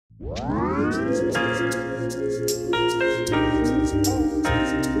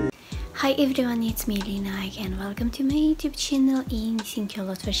Hi everyone, it's me Lina again. Welcome to my YouTube channel and thank you a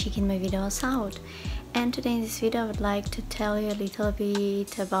lot for checking my videos out. And today in this video I would like to tell you a little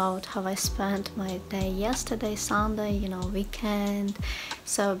bit about how I spent my day yesterday, Sunday, weekend.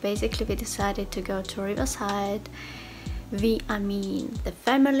 So basically we decided to go to Riverside. I mean the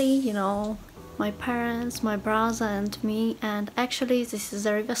family, my parents, my brother and me, and actually this is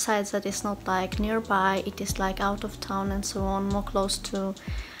a riverside that is not like nearby, it is like out of town and so on, more close to,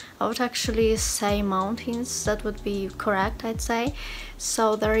 I would actually say mountains, that would be correct, I'd say.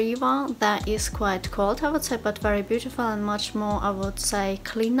 So the river, that is quite cold, I would say, but very beautiful and much more, I would say,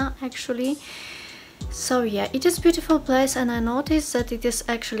 cleaner actually. So yeah, it is a beautiful place, and I noticed that it is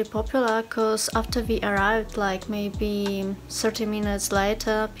actually popular because after we arrived, like maybe 30 minutes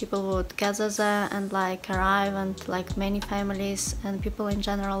later, people would gather there and like arrive, and like many families and people in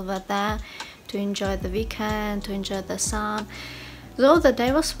general were there to enjoy the weekend, to enjoy the sun. Though the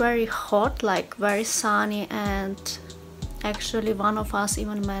day was very hot, like very sunny, and actually one of us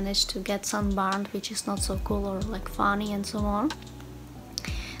even managed to get sunburned, which is not so cool or like funny and so on.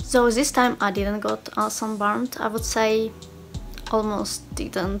 So this time I didn't got sunburned, I would say almost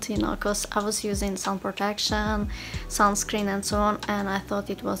didn't, because I was using sun protection, sunscreen and so on, and I thought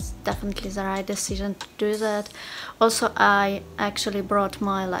it was definitely the right decision to do that. Also I actually brought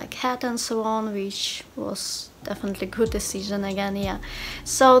my like hat and so on, which was definitely good decision again, yeah.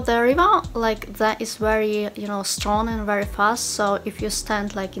 So the river like that is very strong and very fast, so if you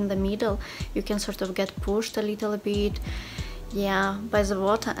stand like in the middle you can sort of get pushed a little bit, yeah, by the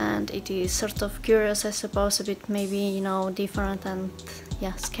water, and it is sort of curious, I suppose, a bit maybe different and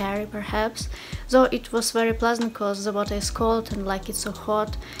yeah, scary perhaps, though it was very pleasant because the water is cold and like it's so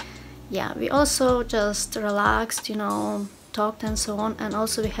hot. Yeah, we also just relaxed, talked and so on, and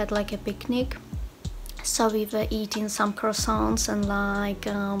also we had like a picnic. So we were eating some croissants and like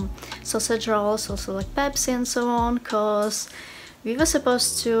sausage rolls, also like Pepsi and so on, because we were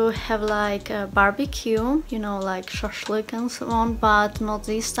supposed to have like a barbecue, like shashlik and so on, but not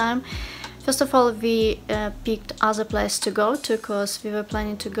this time. First of all, we picked other place to go to because we were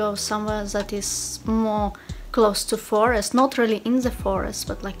planning to go somewhere that is more close to forest, not really in the forest,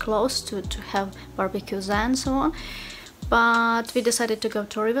 but like close to have barbecues and so on. But we decided to go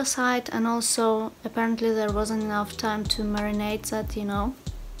to Riverside, and also apparently there wasn't enough time to marinate that,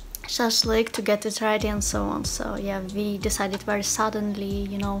 shashlik, to get it ready and so on. So yeah, we decided very suddenly,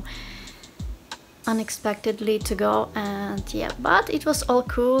 unexpectedly to go, and yeah, but it was all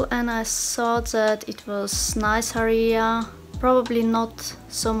cool, and I thought that it was nice area, probably not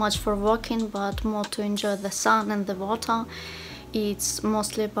so much for walking but more to enjoy the sun and the water. It's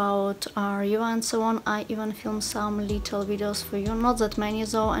mostly about you and so on. I even filmed some little videos for you, not that many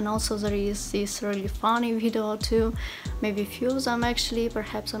though, and also there is this really funny video too, maybe a few of them actually,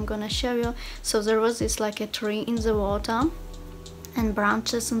 perhaps I'm gonna show you. So there was this like a tree in the water and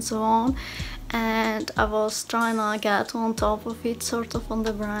branches and so on, and I was trying to get on top of it, sort of on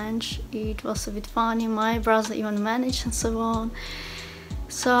the branch. It was a bit funny, my brother even managed and so on.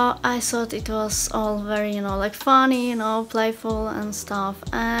 So I thought it was all very, like funny, playful and stuff.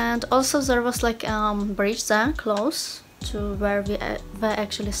 And also there was like bridge there close to where we were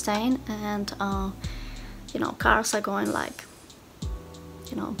actually staying, and cars are going like,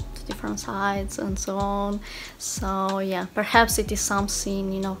 to different sides and so on. So yeah, perhaps it is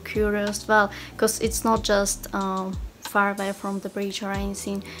something, curious, well, because it's not just far away from the bridge or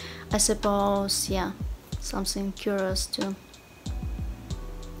anything, I suppose. Yeah, something curious too.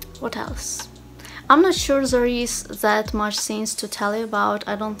 What else? I'm not sure there is that much things to tell you about.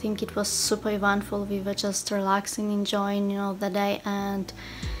 I don't think it was super eventful. We were just relaxing, enjoying, the day and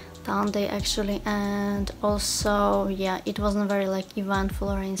Sunday actually, and also yeah, it wasn't very like eventful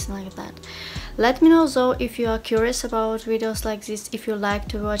or anything like that. Let me know though if you are curious about videos like this, if you like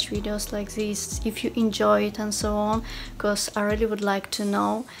to watch videos like this, if you enjoy it and so on, because I really would like to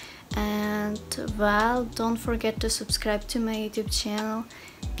know. And well, don't forget to subscribe to my YouTube channel,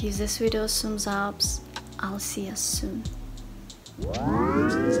 give this video thumbs ups. I'll see you soon.